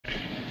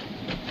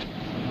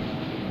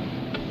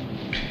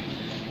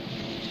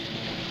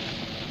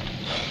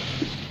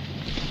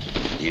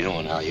Dis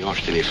donc, en arrivant,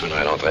 je téléphonerai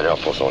à l'entraîneur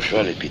pour son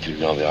cheval et puis tu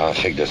lui enverras un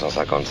chèque de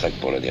 150 sacs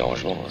pour le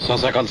dérangement.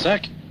 150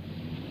 sacs?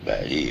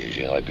 Ben, dis,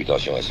 j'ai une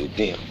réputation à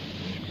soutenir.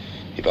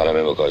 Et par la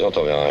même occasion,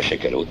 t'enverras un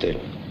chèque à l'hôtel.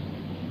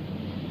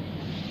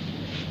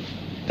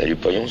 T'as du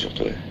pognon sur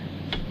toi?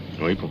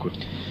 Oui, pourquoi?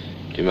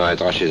 Tu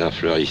m'arrêteras chez un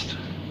fleuriste.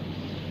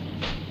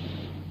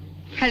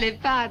 Les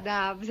pas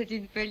d'arbres, c'est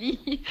une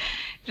folie.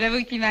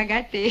 J'avoue que tu m'as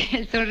gâté.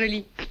 Elles sont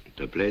jolies.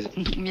 Te plaise?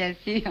 Bien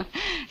sûr.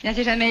 Bien,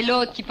 c'est jamais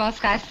l'autre qui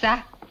pensera à ça.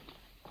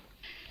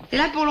 C'est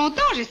là pour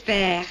longtemps,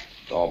 j'espère.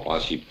 En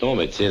principe, non,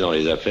 mais tu sais, dans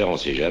les affaires, on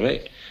sait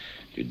jamais.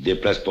 Tu te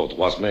déplaces pour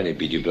 3 semaines et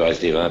puis tu peux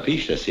rester 20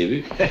 piges, ça s'est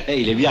vu.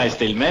 Il est bien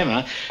resté le même,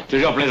 hein.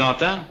 Toujours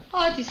plaisantin.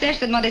 Oh, tu sais, je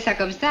te demandais ça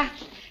comme ça.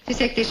 Tu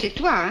sais que t'es chez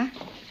toi, hein.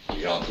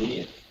 C'est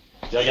gentil.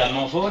 Tu regardes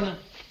mon faune?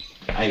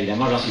 Ah,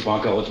 évidemment, j'en suis pas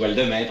encore aux toiles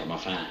de maître, mais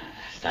enfin,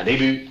 c'est un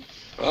début.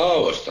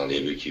 Oh, c'est un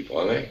début qui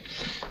promet.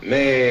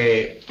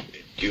 Mais,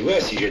 tu vois,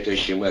 si j'étais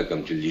chez moi,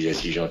 comme tu le disais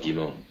si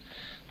gentiment,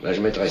 ben,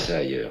 je mettrais ça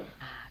ailleurs.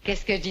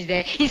 Qu'est-ce que je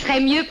disais? Il serait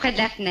mieux près de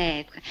la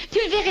fenêtre. Tu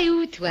le verrais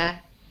où, toi?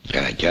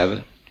 À la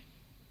cave.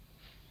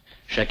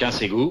 Chacun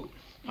ses goûts.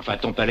 Enfin,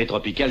 ton palais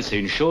tropical, c'est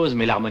une chose,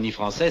 mais l'harmonie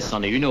française,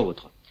 c'en est une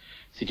autre.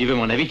 Si tu veux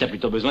mon avis, t'as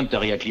plutôt besoin de te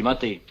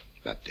réacclimater.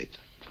 Bah, peut-être.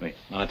 Oui.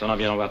 En attendant,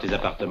 viens voir tes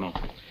appartements.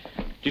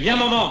 Tu viens,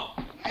 maman?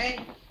 Oui.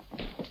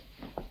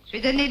 Je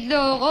vais donner de l'eau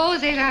aux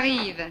roses et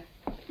j'arrive.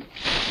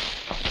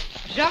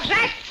 Georgette!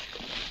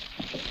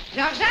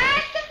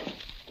 Georgette!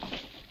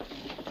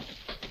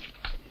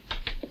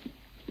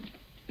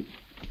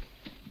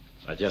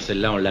 Ah tiens,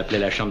 celle-là, on l'appelait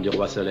la Chambre du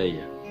Roi Soleil.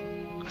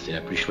 C'est la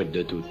plus chouette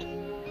de toutes.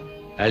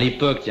 À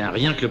l'époque, tiens,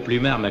 rien que le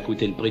plumard m'a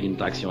coûté le prix d'une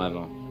traction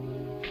avant.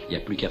 Il n'y a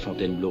plus qu'à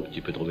Fontainebleau que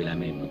tu peux trouver la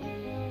même.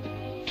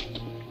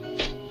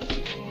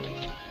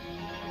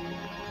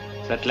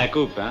 Ça te la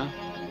coupe, hein?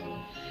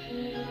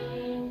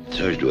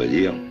 Ça, je dois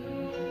dire.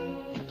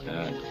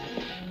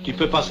 Tu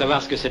peux pas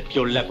savoir ce que cette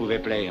piole-là pouvait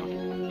plaire.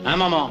 Un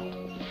moment.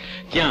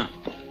 Tiens,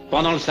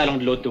 pendant le salon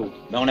de l'auto,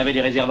 ben on avait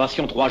des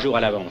réservations 3 jours à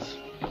l'avance.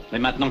 Mais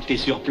maintenant que t'es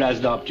sur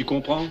place d'arbre, tu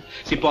comprends?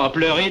 C'est pas à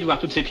pleurer de voir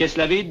toutes ces pièces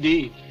lavées,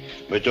 dis.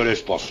 Mais te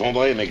laisse pas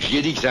sombrer, mec. J'y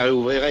ai dit que ça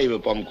réouvrirait, il veut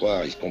pas me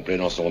croire. Il se complaît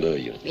dans son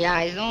deuil. Il a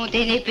raison,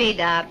 t'es une épée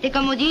d'arbre. T'es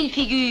comme on dit une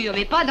figure,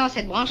 mais pas dans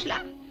cette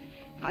branche-là.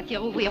 Quand ils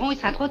rouvriront, il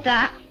sera trop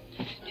tard.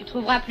 Tu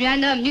trouveras plus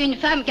un homme ni une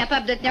femme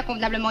capable de tenir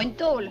convenablement une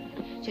tôle.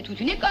 C'est toute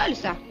une école,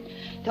 ça.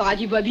 T'auras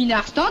du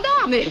bobinard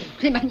standard, mais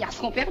les manières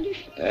seront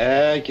perdues.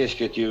 Qu'est-ce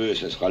que tu veux?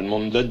 Ce sera le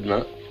monde de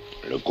demain.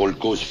 Le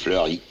colcos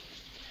fleuri.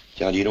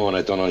 Tiens, dis donc, en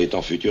attendant les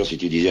temps futurs, si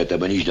tu disais à ta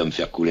boniche de me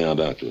faire couler un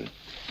bain, toi.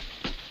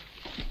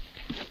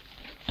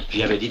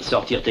 J'avais dit de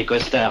sortir tes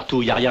costards,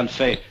 tout, y a rien de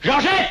fait.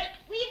 Georgette!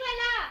 Oui,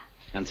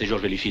 voilà. Un de ces jours,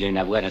 je vais lui filer une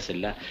avoine à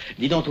celle-là.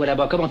 Dis donc, toi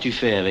là-bas, comment tu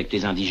fais avec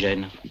tes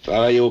indigènes?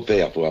 Travailler au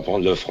père pour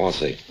apprendre le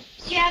français.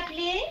 Tu as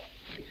appelé?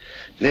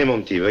 Tenez,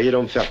 mon petit, veuillez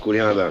donc me faire couler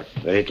un bain.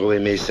 Vous allez trouver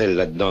mes selles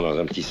là-dedans, dans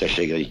un petit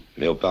sachet gris.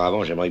 Mais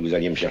auparavant, j'aimerais que vous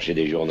alliez me chercher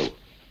des journaux.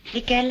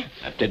 Lesquels?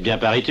 Ah, peut-être bien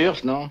Paris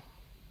Turf, non?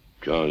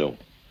 Tiens donc.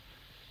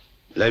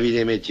 La vie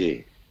des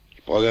métiers,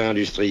 le progrès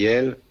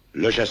industriel,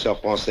 le chasseur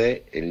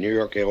français et le New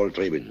York Herald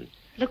Tribune.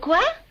 Le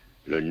quoi?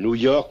 Le New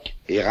York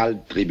Herald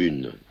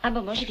Tribune. Ah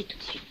bon, j'y vais tout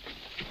de suite.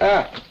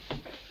 Ah!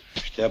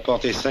 Je t'ai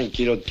apporté 5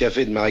 kilos de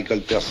café de ma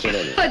récolte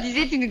personnelle. Oh,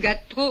 disais, tu nous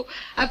gâtes trop.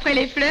 Après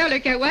les fleurs, le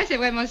kawa, c'est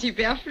vraiment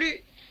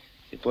superflu.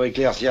 Et pour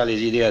éclaircir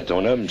les idées à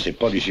ton homme, c'est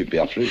pas du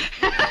superflu.